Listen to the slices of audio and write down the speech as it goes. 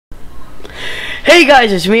Hey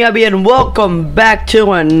guys, it's me Abby and welcome back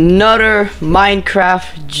to another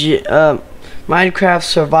Minecraft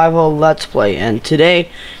survival let's play. And today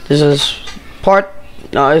this is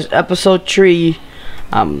it's episode 3.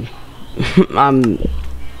 I've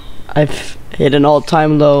hit an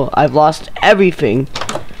all-time low. I've lost everything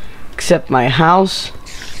except my house,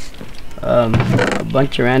 a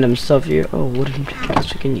bunch of random stuff here. Oh, wooden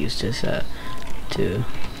pickaxe, we can use this to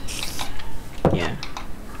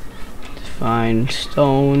find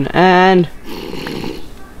stone, and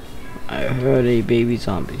I heard a baby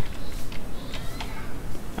zombie.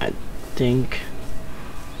 I think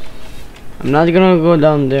I'm not gonna go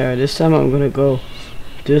down there. This time I'm gonna go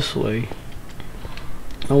this way.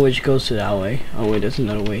 Oh, which goes to that way. Oh wait, there's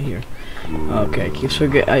another way here. Okay,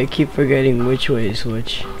 I keep forgetting which way is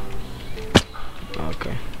which.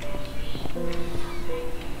 Okay.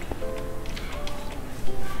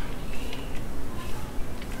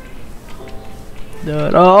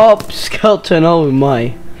 Oh, skeleton! Oh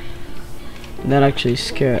my! That actually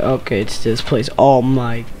scared. Okay, it's this place. Oh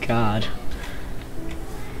my god!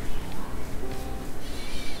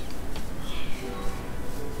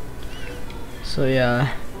 So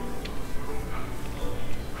yeah,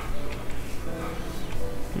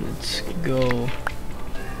 let's go.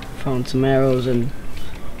 Found some arrows and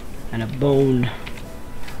a bone.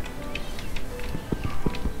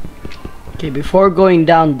 Okay, before going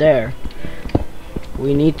down there,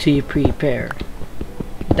 we need to prepare.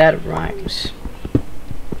 That rhymes.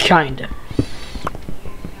 Kinda.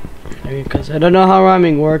 Because I don't know how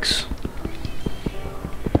rhyming works.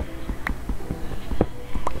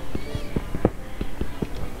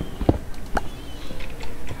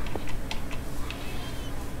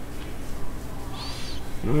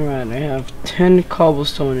 Alright, I have 10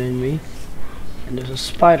 cobblestone in me. And there's a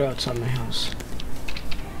spider outside my house.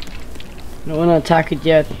 I don't want to attack it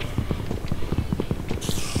yet.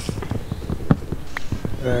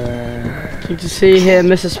 Nothing to see here,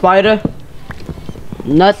 Mr. Spider.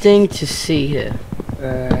 Nothing to see here.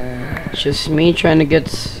 Just me trying to get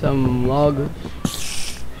some log,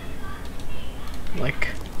 like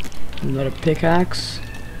another pickaxe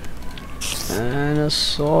and a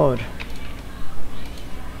sword.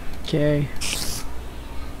 Okay,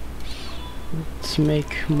 let's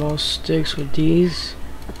make more sticks with these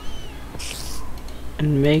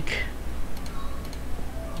and make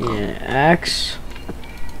an axe.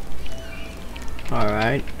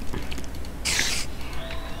 Alright.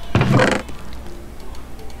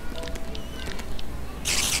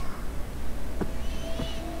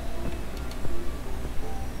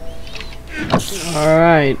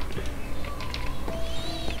 Alright.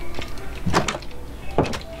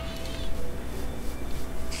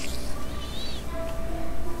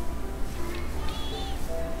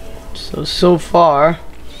 So far,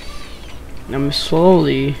 I'm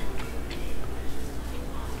slowly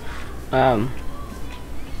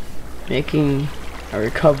making a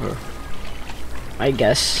recover, I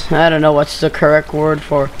guess. I don't know what's the correct word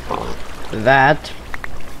for that.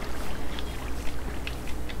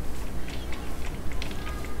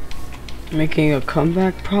 Making a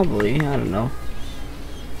comeback, probably. I don't know.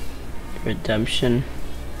 Redemption.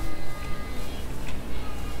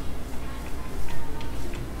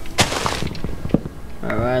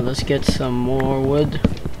 Alright, let's get some more wood.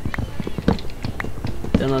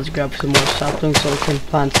 Then let's grab some more saplings so we can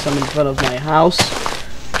plant some in front of my house.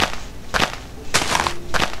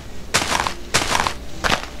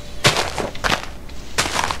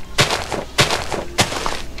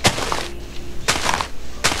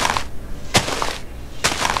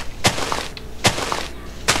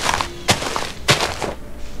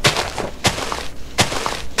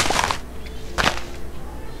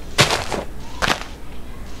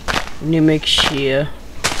 And you make shear,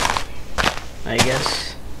 I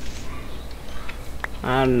guess.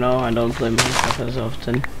 I don't know, I don't play Minecraft as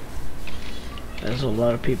often. There's a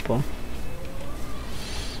lot of people.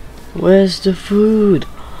 Where's the food?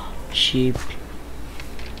 Sheep.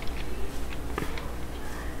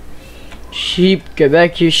 Sheep, get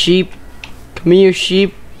back here, sheep. Come here,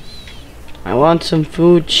 sheep. I want some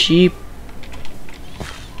food, sheep.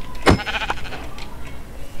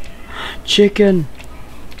 Chicken.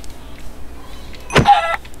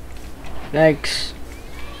 Thanks.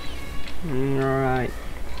 Alright.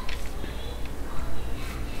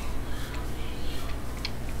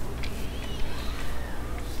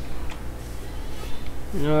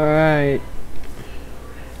 Alright.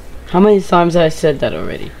 How many times have I said that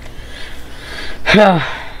already?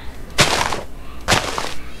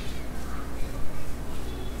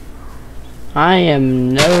 I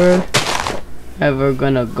am never ever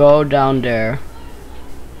gonna go down there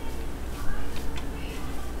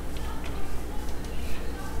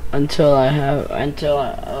until I have until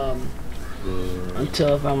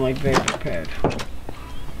if I'm like very prepared.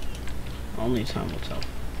 Only time will tell.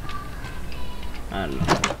 I don't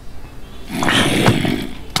know.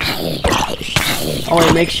 Oh,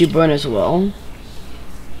 it makes you burn as well.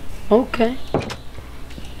 Okay.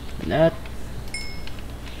 That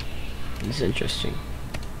is interesting.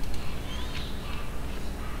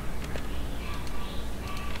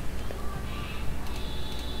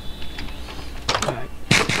 Alright.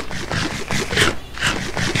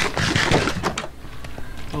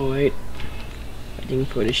 Oh wait. Waiting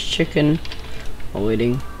for this chicken. Oh,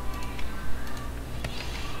 waiting.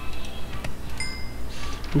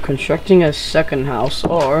 I'm constructing a second house,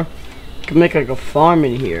 or I can make like a farm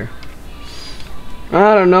in here.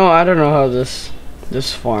 I don't know how this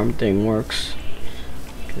farm thing works,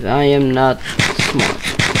 'cause I am not smart.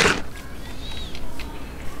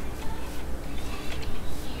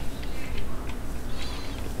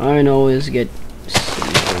 I always get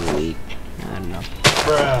super weak. I don't know.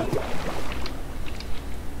 Bruh.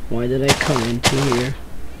 Why did I come into here?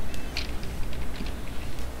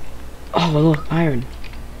 Oh look, iron.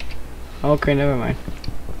 Okay, never mind.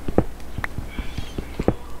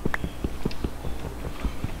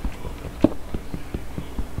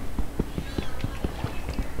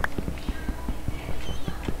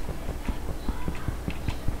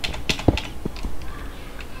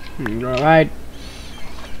 Alright.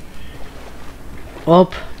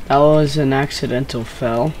 Oh, that was an accidental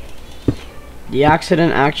fell. The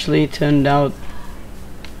accident actually turned out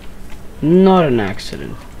not an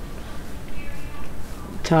accident.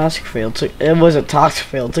 Task failed. It was a task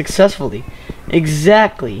failed successfully.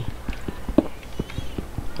 Exactly.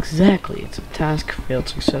 Exactly. It's a task failed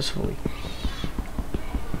successfully.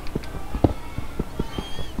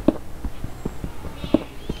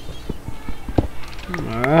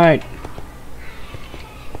 Alright.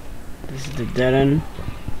 This is the dead end.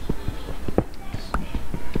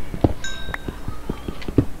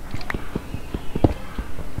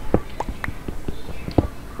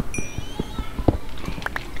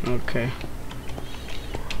 Okay.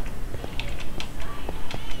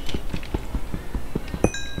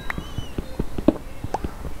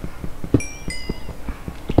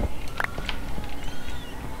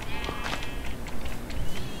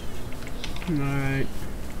 Alright.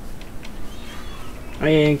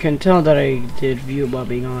 I can tell that I did view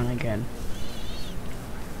bobbing on again.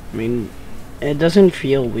 I mean, it doesn't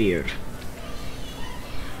feel weird.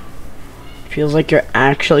 It feels like you're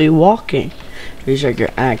actually walking. It feels like you're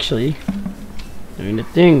actually doing the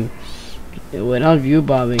thing. Without view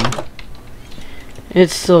bobbing,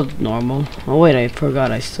 it's still normal. Oh wait, I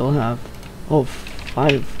forgot I still have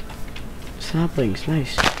 5 saplings.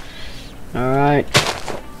 Nice. Alright.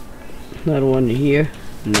 Another one here.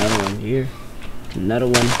 Another one here. Another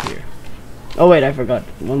one here. Oh wait, I forgot.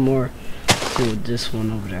 One more. Do this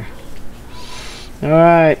one over there.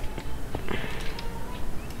 Alright.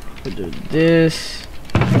 We'll do this.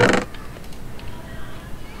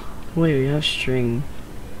 Wait, we have string.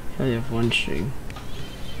 I only have one string.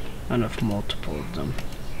 I don't have multiple of them.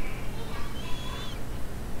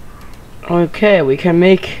 Okay, we can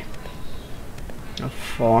make a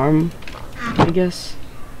farm, I guess.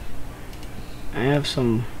 I have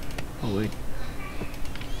some. Oh wait.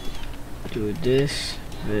 Do this.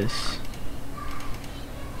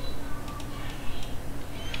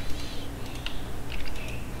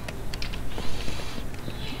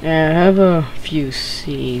 Yeah, I have a few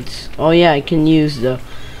seeds. Oh yeah, I can use the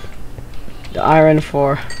iron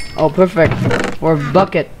for. Oh, perfect. For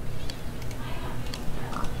bucket.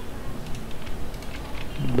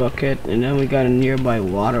 And then we got a nearby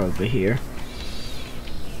water over here.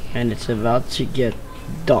 And it's about to get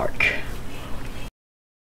dark.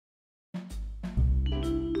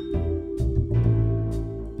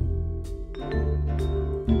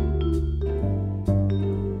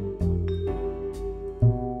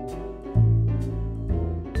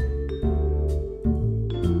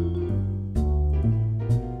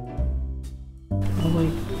 Oh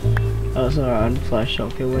wait. Oh, sorry, on flash.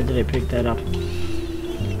 Okay, where did I pick that up?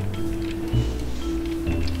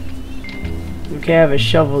 Okay, I have a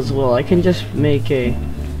shovel as well. I can just make a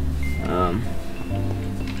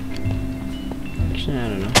actually, I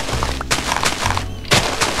don't know.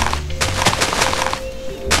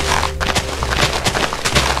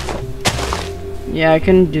 Yeah, I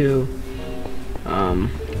can do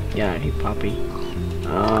yeah, hey Poppy.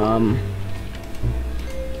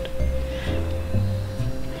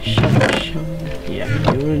 Shovel. Yeah,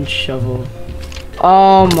 doing shovel.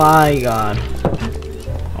 Oh my god.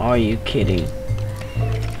 Are you kidding?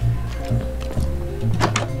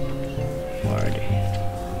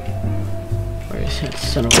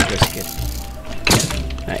 son of a biscuit.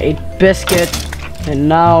 I ate biscuit, and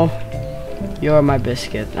now you're my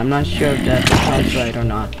biscuit. I'm not sure if that sounds right or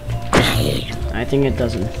not. I think it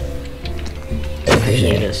doesn't.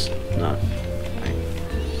 Actually, it is not. Right.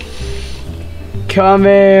 Come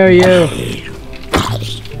here, you.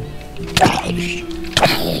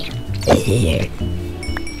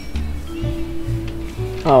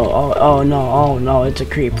 Oh no, it's a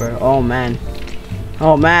creeper. Oh man.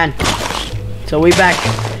 So we back.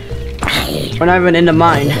 We're not even in the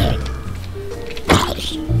mine.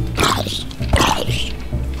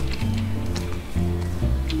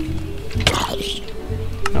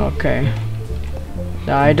 Okay.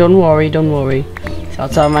 Don't worry. It's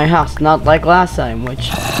outside my house, not like last time, which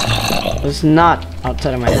was not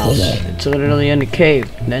outside of my house. It's literally in the cave,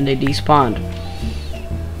 and then they despawned.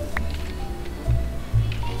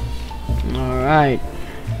 Alright.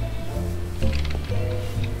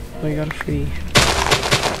 We got free.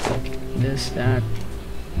 This, that.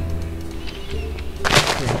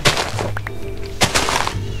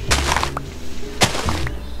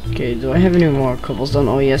 Okay, do I have any more cobblestone?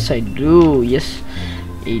 Oh yes I do. Yes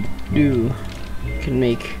I do. Can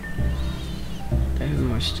make. Do I have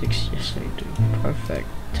more sticks? Yes I do. Perfect.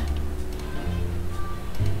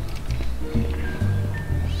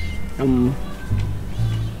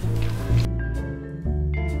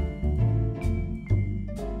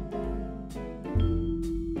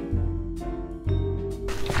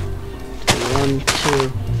 One,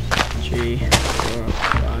 two, three, 4,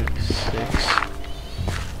 5, 6.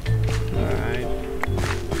 Alright.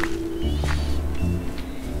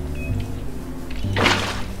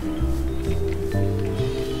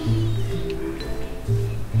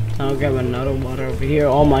 I'll grab another water over here.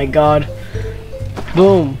 Oh my god.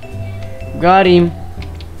 Boom. Got him.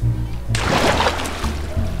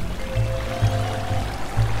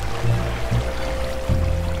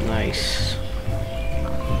 Nice.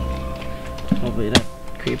 Hopefully that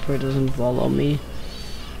creeper doesn't follow me.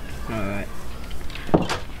 Alright. Oh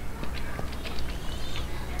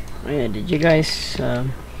yeah, did you guys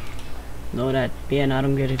know that me and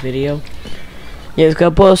Adam get a video? Yeah, he's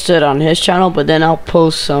gonna post it on his channel, but then I'll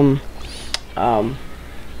post some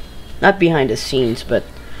not behind the scenes, but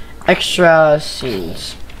extra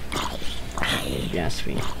scenes. If you ask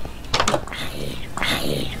me.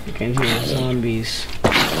 You can hear zombies.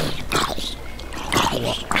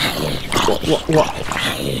 What?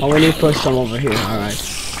 Oh, we need to put some over here. Alright.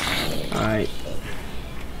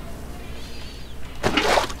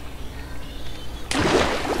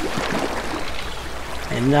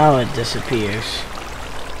 And now it disappears.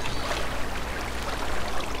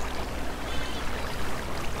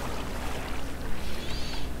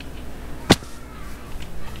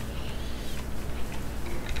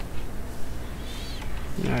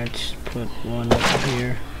 Alright, just put one over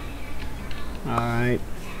here. Alright.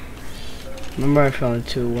 Remember I fell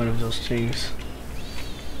into one of those things.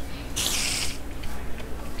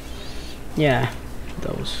 Yeah,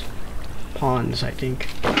 those ponds, I think.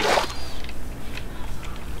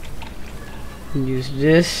 Use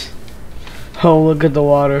this. Oh, look at the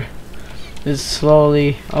water. It's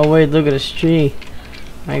slowly. Oh wait, look at this tree.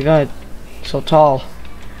 My god, so tall.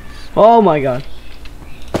 Oh my god.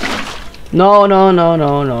 No.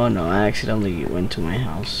 I accidentally went to my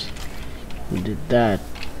house. We did that.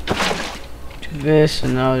 Do this,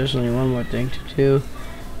 and now there's only one more thing to do.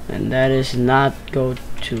 And that is not go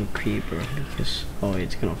to creeper. Because, oh,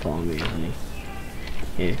 it's gonna follow me, isn't he?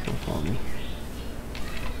 Yeah, it's gonna follow me.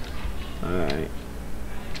 Alright.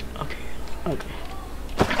 Okay.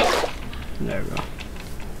 There we go.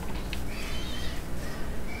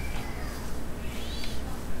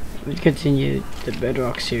 We'll continue the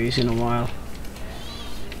Bedrock series in a while.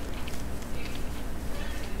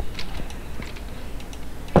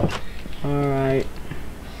 Alright.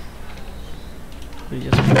 We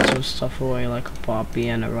just put some stuff away like a poppy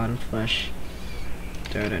and a rotten flesh.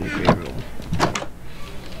 Dirt and grey wool.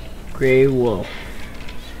 Grey wool.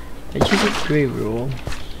 Did you say grey wool?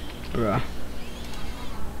 Bruh.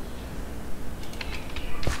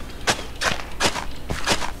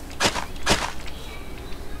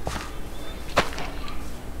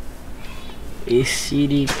 A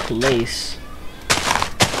seedy place.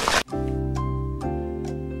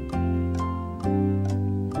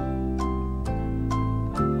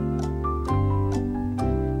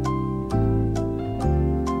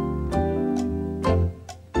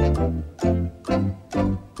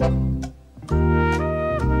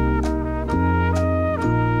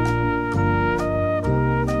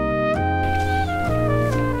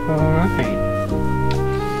 Alright.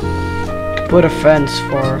 Put a fence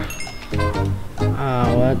for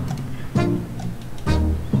what?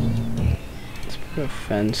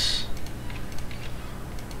 fence.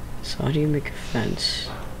 So how do you make a fence?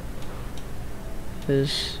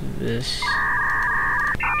 This, then this.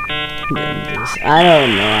 I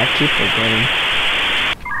don't know, I keep forgetting.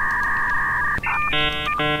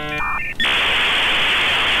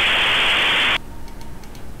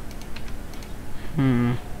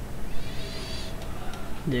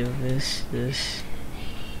 Do this, this,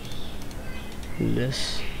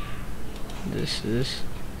 this.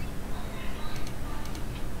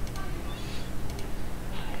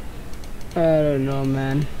 I don't know,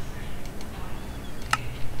 man.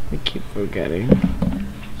 I keep forgetting.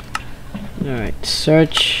 Alright,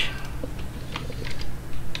 search.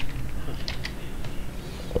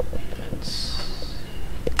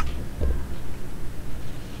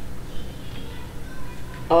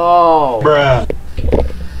 Oh! Bruh.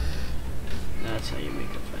 That's how you make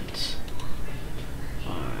a fence.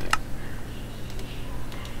 Alright.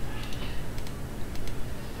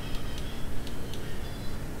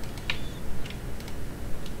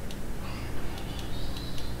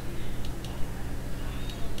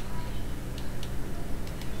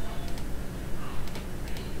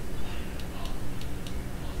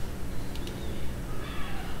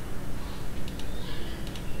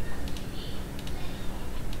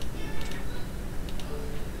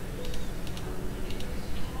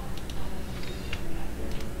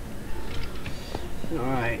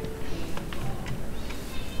 Alright.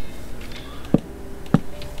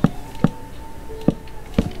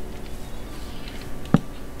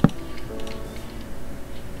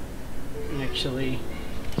 Actually,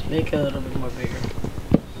 let's make it a little bit more bigger.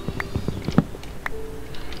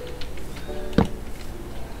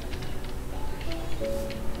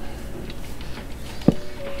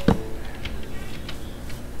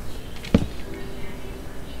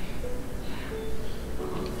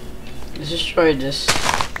 Let's destroy this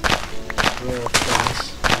real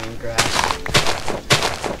fence and grass.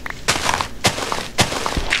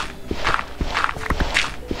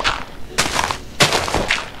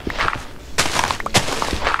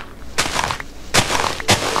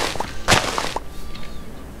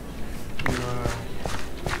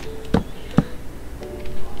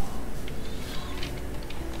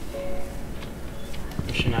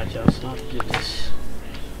 I should not just not do this.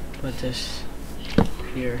 Put this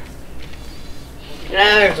here.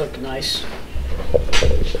 Yeah, it looks nice.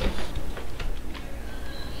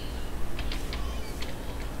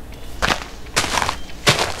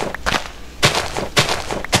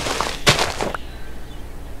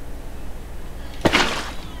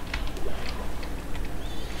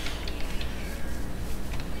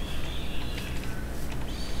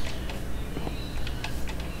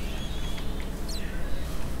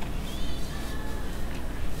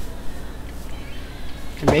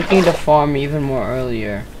 Making the farm even more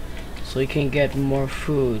earlier, so we can get more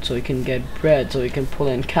food, so we can get bread, so we can pull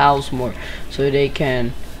in cows more, so they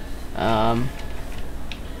can so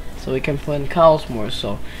we can pull in cows more.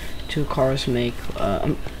 So cows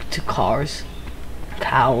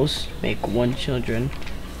make one children.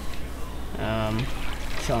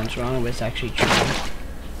 Sounds wrong, but it's actually true.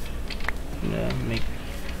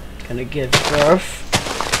 Gonna give birth.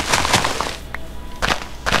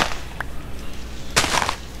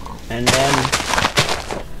 And then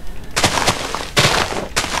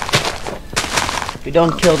we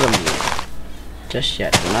don't kill them yet. Just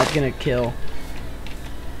yet. We're not gonna kill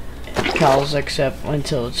cows except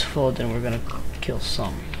until it's full, then we're gonna kill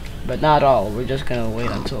some. But not all. We're just gonna wait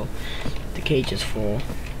until the cage is full.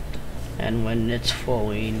 And when it's full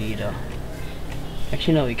we need a...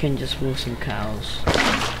 Actually no, we can just move some cows.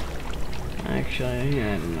 Actually,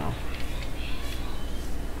 yeah, I don't know.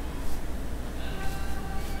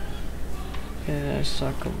 Okay, let's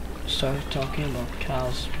start talking about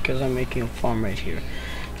cows because I'm making a farm right here.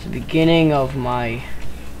 It's the beginning of my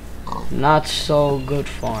not so good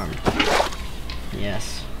farm.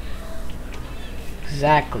 Yes.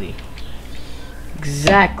 Exactly.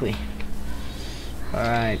 Exactly.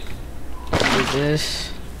 Alright. Do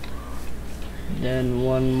this. Then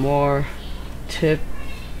one more tip.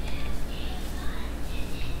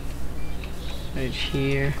 Right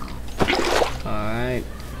here. Alright.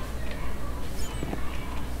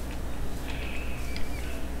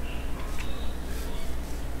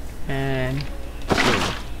 And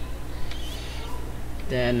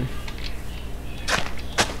then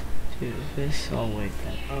do this. Oh wait,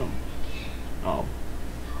 that oh,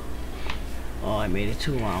 I made it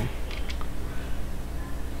too long.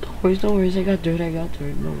 No worries, I got dirt,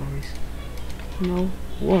 no worries. No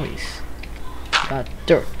worries. Got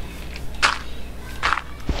dirt.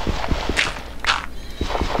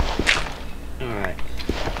 Alright.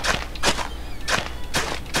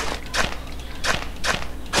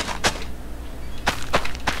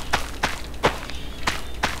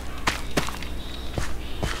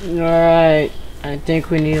 Alright, I think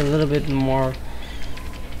we need a little bit more.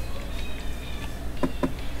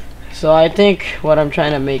 So I think what I'm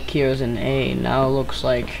trying to make here is an A. Now it looks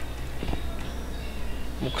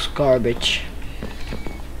garbage.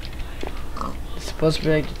 It's supposed to be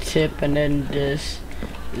like the tip, and then this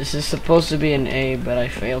is supposed to be an A, but I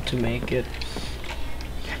failed to make it.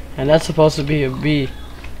 And that's supposed to be a B.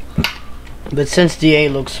 But since the A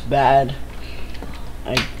looks bad,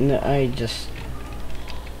 I just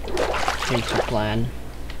changed the plan.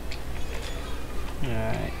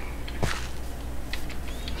 Alright.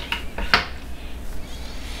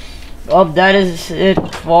 Well, that is it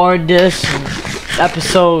for this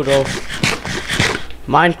episode of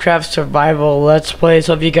Minecraft Survival Let's Play.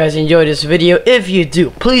 So if you guys enjoyed this video, if you do,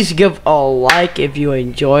 please give a like if you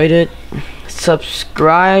enjoyed it.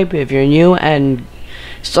 Subscribe if you're new and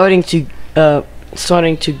starting to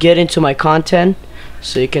get into my content,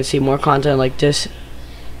 so you can see more content like this.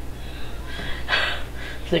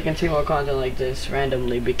 So you can see more content like this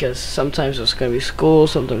randomly, because sometimes it's gonna be school,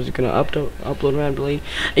 sometimes it's gonna upload randomly.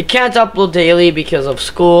 I can't upload daily because of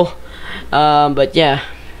school, but yeah.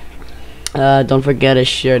 Don't forget to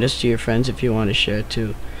share this to your friends if you want to share it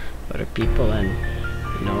to other people, and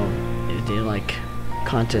you know, if they like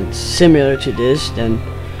content similar to this, then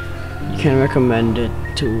you can recommend it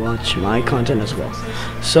to watch my content as well.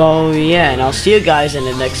 So yeah, and I'll see you guys in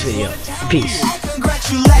the next video. Peace.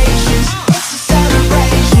 Congratulations.